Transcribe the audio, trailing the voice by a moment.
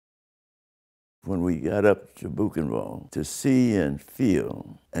when we got up to Buchenwald to see and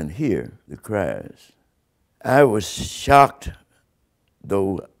feel and hear the cries. I was shocked,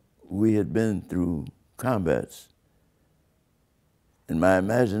 though we had been through combats. And my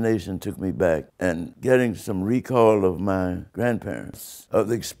imagination took me back, and getting some recall of my grandparents, of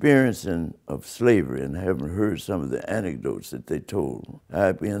the experience of slavery, and having heard some of the anecdotes that they told.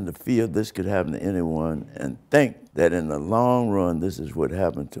 I began to feel this could happen to anyone, and think that in the long run, this is what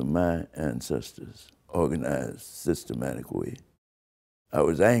happened to my ancestors, organized, systematic way. I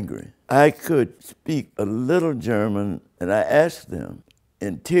was angry. I could speak a little German, and I asked them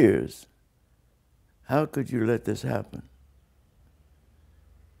in tears, how could you let this happen?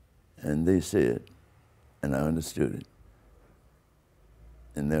 And they said, and I understood it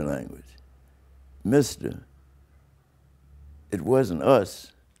in their language, Mister, it wasn't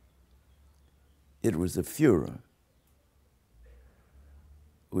us, it was the Fuhrer,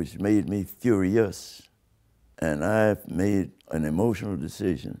 which made me furious. And I've made an emotional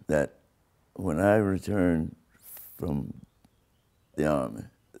decision that when I return from the Army,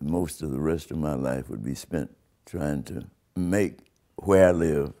 most of the rest of my life would be spent trying to make where I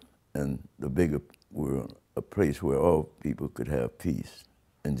live and the bigger world a place where all people could have peace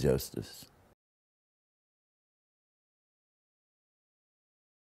and justice.